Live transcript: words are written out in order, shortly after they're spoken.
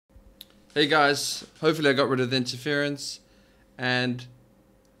Hey guys, hopefully I got rid of the interference, and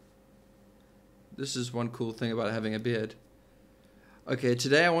this is one cool thing about having a beard. Okay,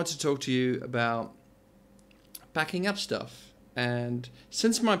 today I want to talk to you about packing up stuff. And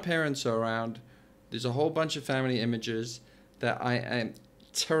since my parents are around, there's a whole bunch of family images that I am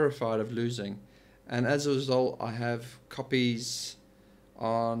terrified of losing. And as a result, I have copies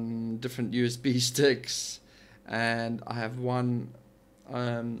on different USB sticks, and I have one.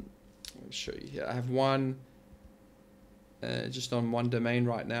 I'll show you here. I have one just on one domain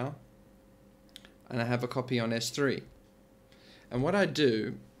right now, and I have a copy on S3. And what I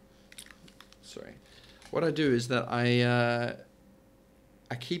do, is that I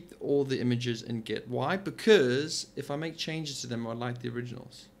keep all the images in Git. Why? Because if I make changes to them, I like the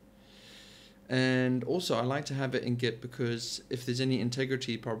originals. And also, I like to have it in Git because if there's any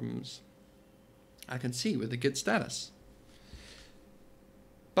integrity problems, I can see with the Git status.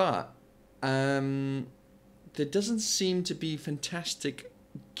 But there doesn't seem to be fantastic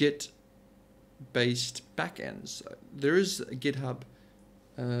Git-based backends. There is a GitHub,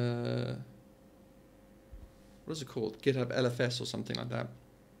 what is it called? GitHub LFS or something like that.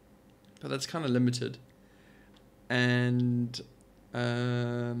 But that's kind of limited. And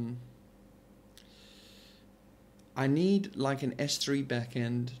I need like an S3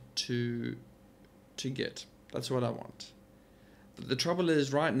 backend to Git. That's what I want. But the trouble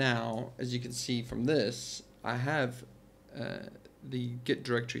is right now, as you can see from this, I have the Git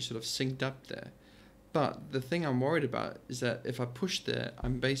directory sort of synced up there. But the thing I'm worried about is that if I push there,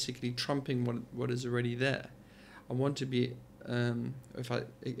 I'm basically trumping what is already there. I want to be, if I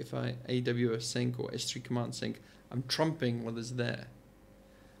AWS sync or S3 command sync, I'm trumping what is there.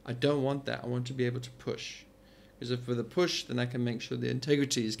 I don't want that. I want to be able to push. Because if with a push, then I can make sure the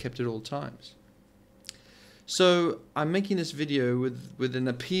integrity is kept at all times. So I'm making this video with an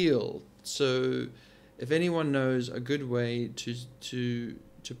appeal. So if anyone knows a good way to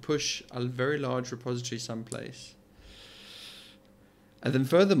push a very large repository someplace, and then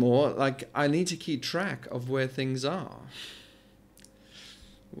furthermore, like I need to keep track of where things are.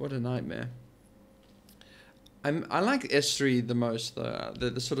 What a nightmare. I like S3 the most,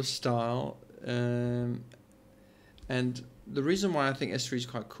 the sort of style, and the reason why I think S3 is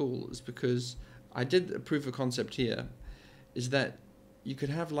quite cool is because I did a proof of concept here, is that you could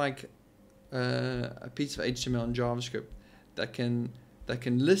have like a piece of HTML and JavaScript that can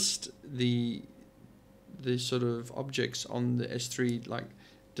list the sort of objects on the S3 like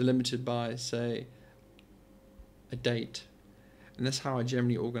delimited by say a date, and that's how I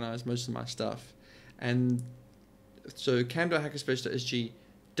generally organize most of my stuff. And so cam.hackerspace.sg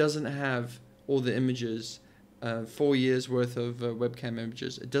doesn't have all the images, 4 years worth of webcam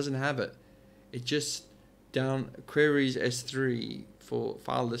images. It doesn't have it. It just queries S3 for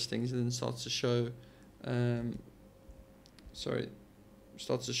file listings and then starts to show, what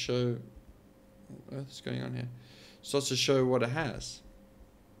is going on here? Starts to show what it has.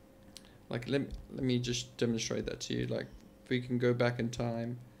 Like let me just demonstrate that to you. Like if we can go back in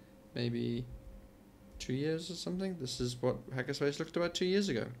time, maybe 2 years or something. This is what Hackerspace looked about 2 years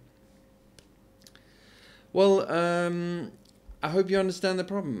ago. Well, I hope you understand the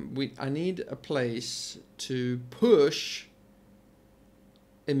problem. I need a place to push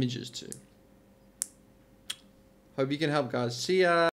images to. Hope you can help, guys. See ya.